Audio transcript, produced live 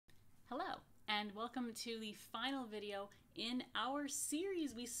and welcome to the final video in our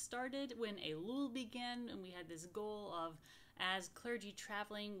series. We started when Elul began, and we had this goal of, as clergy,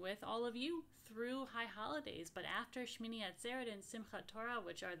 traveling with all of you through high holidays. But after Shmini Atzeret and Simchat Torah,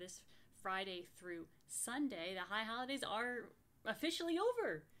 which are this Friday through Sunday, the high holidays are officially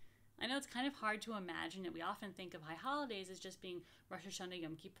over. I know it's kind of hard to imagine it. We often think of high holidays as just being Rosh Hashanah,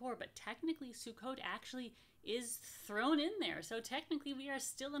 Yom Kippur, but technically Sukkot actually is thrown in there. So technically we are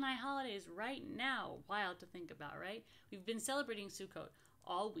still in high holidays right now. Wild to think about, right? We've been celebrating Sukkot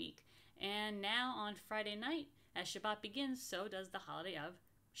all week, and now on Friday night, as Shabbat begins, so does the holiday of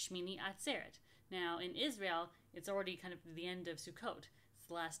Shmini Atzeret. Now in Israel, it's already kind of the end of Sukkot. It's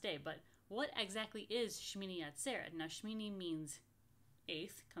the last day, but what exactly is Shmini Atzeret? Now Shmini means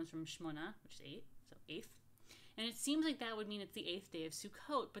eighth, comes from Shmona, which is 8, so eighth. And it seems like that would mean it's the 8th day of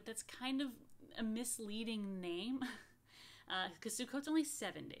Sukkot, but that's kind of a misleading name because Sukkot's only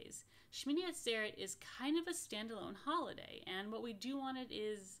 7 days. Shmini Atzeret is kind of a standalone holiday, and what we do on it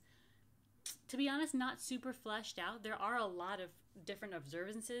is, to be honest, not super fleshed out. There are a lot of different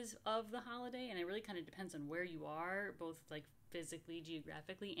observances of the holiday, and it really kind of depends on where you are, both like physically,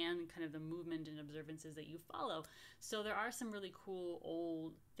 geographically, and kind of the movement and observances that you follow. So there are some really cool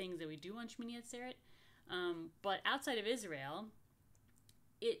old things that we do on Shmini Atzeret. But outside of Israel,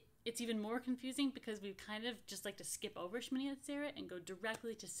 it's even more confusing because we kind of just like to skip over Shmini Atzeret and go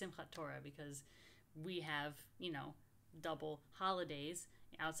directly to Simchat Torah because we have, double holidays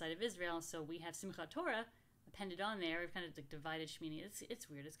outside of Israel. So we have Simchat Torah appended on there. We've kind of like divided Shmini. It's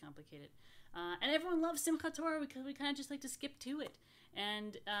weird. It's complicated. And everyone loves Simchat Torah because we kind of just like to skip to it.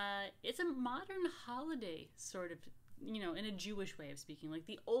 And it's a modern holiday, sort of, in a Jewish way of speaking. Like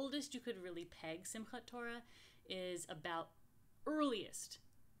the oldest you could really peg Simchat Torah is about earliest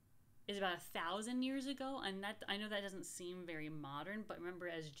is about 1,000 years ago, and that I know that doesn't seem very modern, but remember,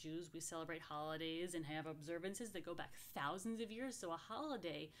 as Jews we celebrate holidays and have observances that go back thousands of years. So a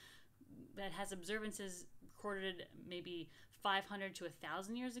holiday that has observances recorded maybe 500 to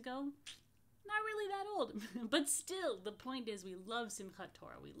 1,000 years ago, not really that old. But still, the point is we love Simchat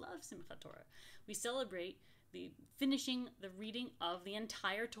Torah. We love Simchat Torah. We celebrate finishing the reading of the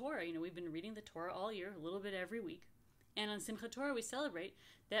entire Torah. We've been reading the Torah all year, a little bit every week. And on Simchat Torah, we celebrate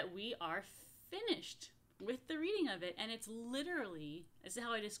that we are finished with the reading of it. And it's literally, this is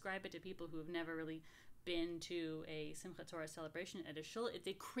how I describe it to people who have never really been to a Simchat Torah celebration at a shul. It's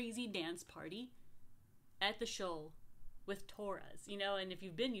a crazy dance party at the shul with Torahs, and if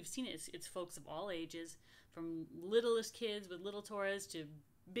you've been, you've seen it. It's folks of all ages, from littlest kids with little Torahs to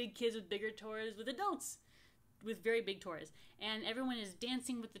big kids with bigger Torahs, with adults with very big Torahs. And everyone is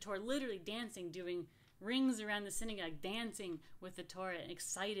dancing with the Torah, literally dancing, doing rings around the synagogue, dancing with the Torah,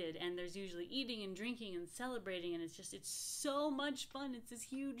 excited. And there's usually eating and drinking and celebrating, and it's so much fun. It's this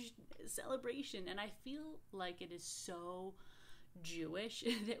huge celebration, and I feel like it is so Jewish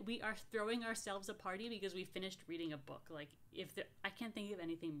that we are throwing ourselves a party because we finished reading a book. Like, I can't think of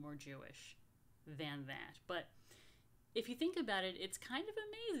anything more Jewish than that. But if you think about it, it's kind of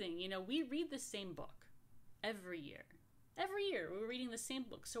amazing. We read the same book every year. Every year we're reading the same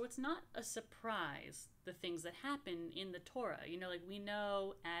book. So it's not a surprise, the things that happen in the Torah. Like we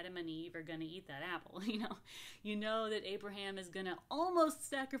know Adam and Eve are going to eat that apple. You know that Abraham is going to almost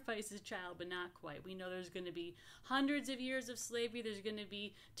sacrifice his child, but not quite. We know there's going to be hundreds of years of slavery. There's going to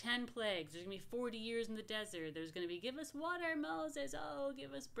be 10 plagues. There's going to be 40 years in the desert. There's going to be, give us water, Moses. Oh,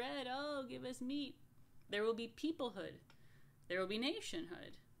 give us bread. Oh, give us meat. There will be peoplehood. There will be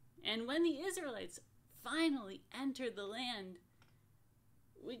nationhood. And when the Israelites finally enter the land,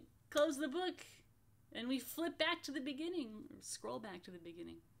 we close the book and we flip back to the beginning, or scroll back to the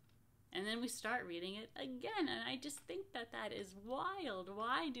beginning, and then we start reading it again. And I just think that is wild.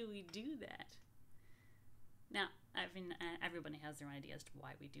 Why do we do that? Now, everybody has their own ideas to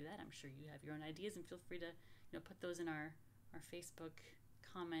why we do that. I'm sure you have your own ideas, and feel free to put those in our Facebook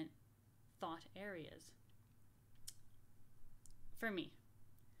comment thought areas. For me,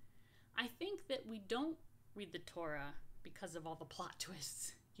 I think that we don't read the Torah because of all the plot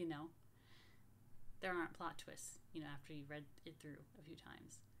twists, There aren't plot twists, after you've read it through a few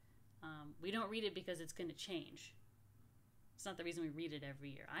times. We don't read it because it's going to change. It's not the reason we read it every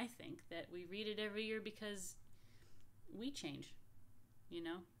year. I think that we read it every year because we change,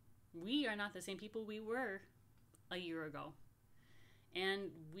 We are not the same people we were a year ago. And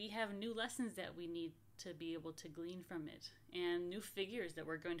we have new lessons that we need to be able to glean from it, and new figures that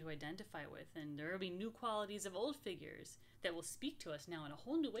we're going to identify with, and there will be new qualities of old figures that will speak to us now in a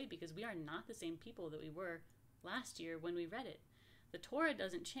whole new way because we are not the same people that we were last year when we read it. The Torah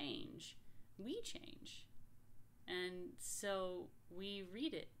doesn't change, we change. And so we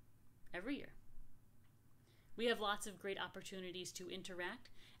read it every year. We have lots of great opportunities to interact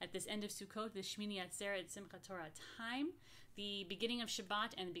at this end of Sukkot, the Shmini Atzeret Simchat Torah time. The beginning of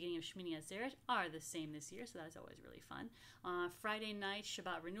Shabbat and the beginning of Shmini Atzeret are the same this year, so that is always really fun. Friday night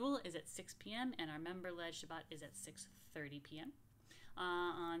Shabbat renewal is at 6 p.m. and our member-led Shabbat is at 6:30 p.m.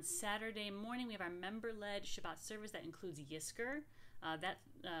 On Saturday morning, we have our member-led Shabbat service that includes Yizkor. That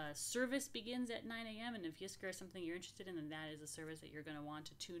service begins at 9 a.m. and if Yizkor is something you're interested in, then that is a service that you're going to want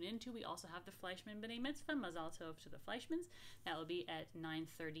to tune into. We also have the Fleischman B'nai Mitzvah, Mazal Tov to the Fleischmans. That will be at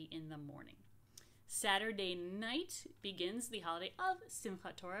 9:30 in the morning. Saturday night begins the holiday of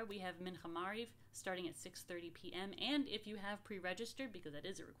Simchat Torah. We have Mincha Mariv starting at 6:30 p.m. And if you have pre-registered, because that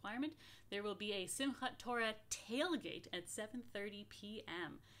is a requirement, there will be a Simchat Torah tailgate at 7:30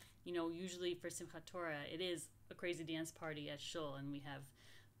 p.m. You know, usually for Simchat Torah, it is a crazy dance party at Shul, and we have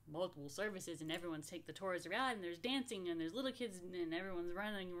multiple services, and everyone's take the Torahs around, and there's dancing, and there's little kids, and everyone's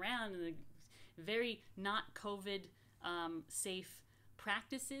running around, and very not COVID safe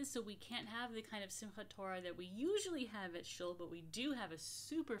practices, so we can't have the kind of Simchat Torah that we usually have at Shul, but we do have a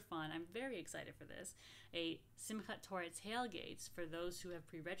super fun, I'm very excited for this, a Simchat Torah tailgates for those who have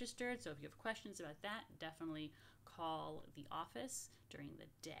pre-registered. So if you have questions about that, definitely call the office during the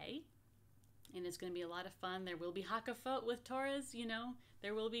day. And it's going to be a lot of fun. There will be hakafot with Torahs, you know.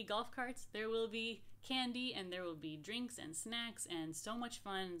 There will be golf carts, there will be candy, and there will be drinks and snacks and so much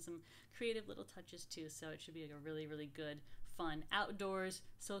fun and some creative little touches too. So it should be like a really, really good, fun, outdoors,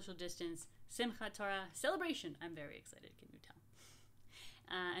 social distance, Simchat Torah celebration. I'm very excited, can you tell?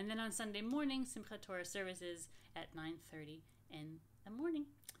 And then on Sunday morning, Simchat Torah services at 9:30 in the morning.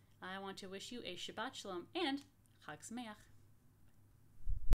 I want to wish you a Shabbat Shalom and Chag Sameach.